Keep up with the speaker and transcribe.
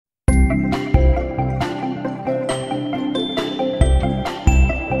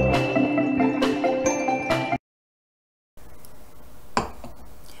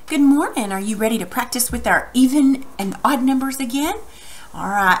Good morning. Are you ready to practice with our even and odd numbers again? All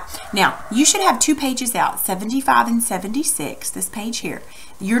right. Now, you should have two pages out, 75 and 76, this page here.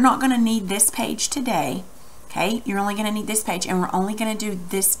 You're not going to need this page today, okay? You're only going to need this page, and we're only going to do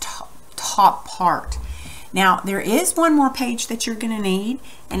this top part. Now, there is one more page that you're going to need,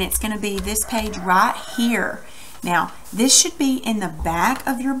 and it's going to be this page right here. Now, this should be in the back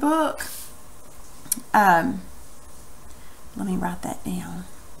of your book. Let me write that down.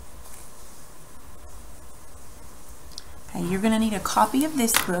 Okay, you're going to need a copy of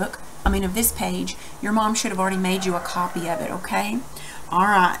this book, of this page. Your mom should have already made you a copy of it, okay? All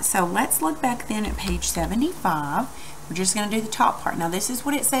right, so let's look back then at page 75. We're just going to do the top part. Now, this is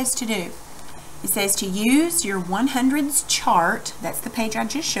what it says to do. It says to use your 100s chart, that's the page I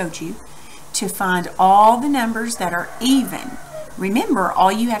just showed you, to find all the numbers that are even. Remember,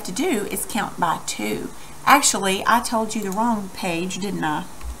 all you have to do is count by 2. Actually, I told you the wrong page, didn't I?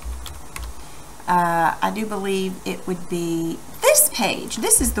 I do believe it would be this page.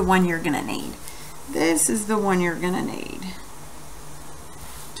 This is the one you're going to need. This is the one you're going to need.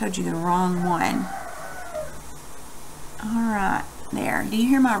 Told you the wrong one. All right, there. Do you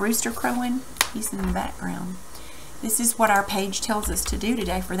hear my rooster crowing? He's in the background. This is what our page tells us to do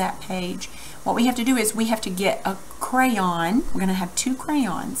today for that page. What we have to do is we have to get a crayon. We're going to have 2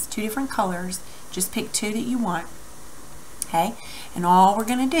 crayons, 2 different colors. Just pick 2 that you want. Okay? And all we're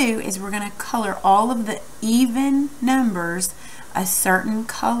going to do is we're going to color all of the even numbers a certain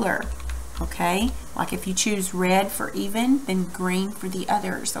color. Okay? Like if you choose red for even, then green for the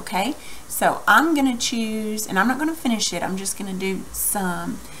others. Okay? So I'm going to choose, and I'm not going to finish it. I'm just going to do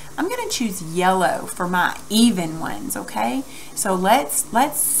some. I'm going to choose yellow for my even ones, okay? So let's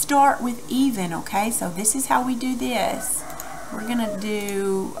start with even, okay? So this is how we do this. We're going to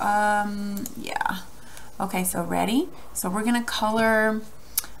do, yeah. Okay, so ready? So we're going to color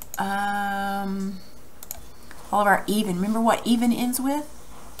all of our even. Remember what even ends with?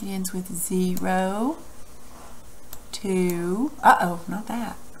 It ends with 0, 2, uh-oh, not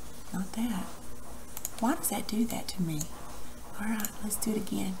that. Not that. Why does that do that to me? All right, let's do it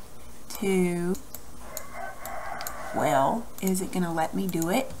again. 2. Well, is it going to let me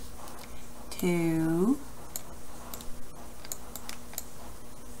do it? 2,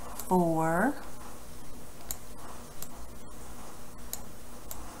 4,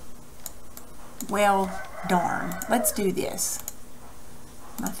 'Well, darn. Let's do this.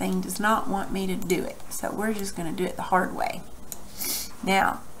 My thing does not want me to do it, so we're just going to do it the hard way.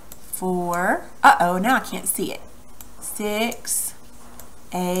 Now, 4. Uh-oh, now I can't see it. 6,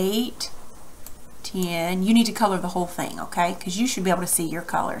 8, 10. You need to color the whole thing, okay? Because you should be able to see your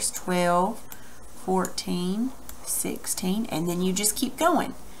colors. 12, 14, 16, and then you just keep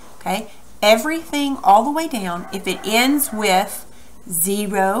going, okay? Everything all the way down, if it ends with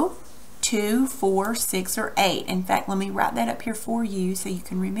 0, 2, 4, 6, or 8. In fact, let me write that up here for you so you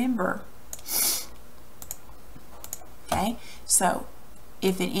can remember. Okay, so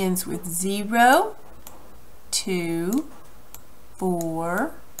if it ends with 0, 2,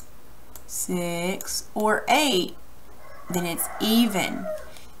 4, 6, or 8, then it's even.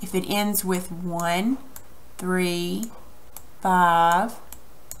 If it ends with 1, 3, 5,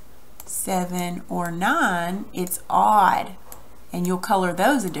 7, or 9, it's odd. And you'll color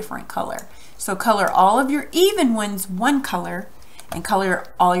those a different color. So color all of your even ones one color and color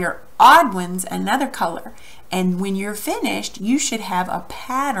all your odd ones another color. And when you're finished, you should have a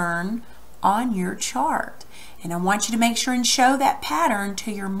pattern on your chart. And I want you to make sure and show that pattern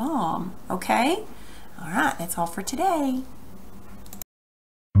to your mom, okay? All right, that's all for today.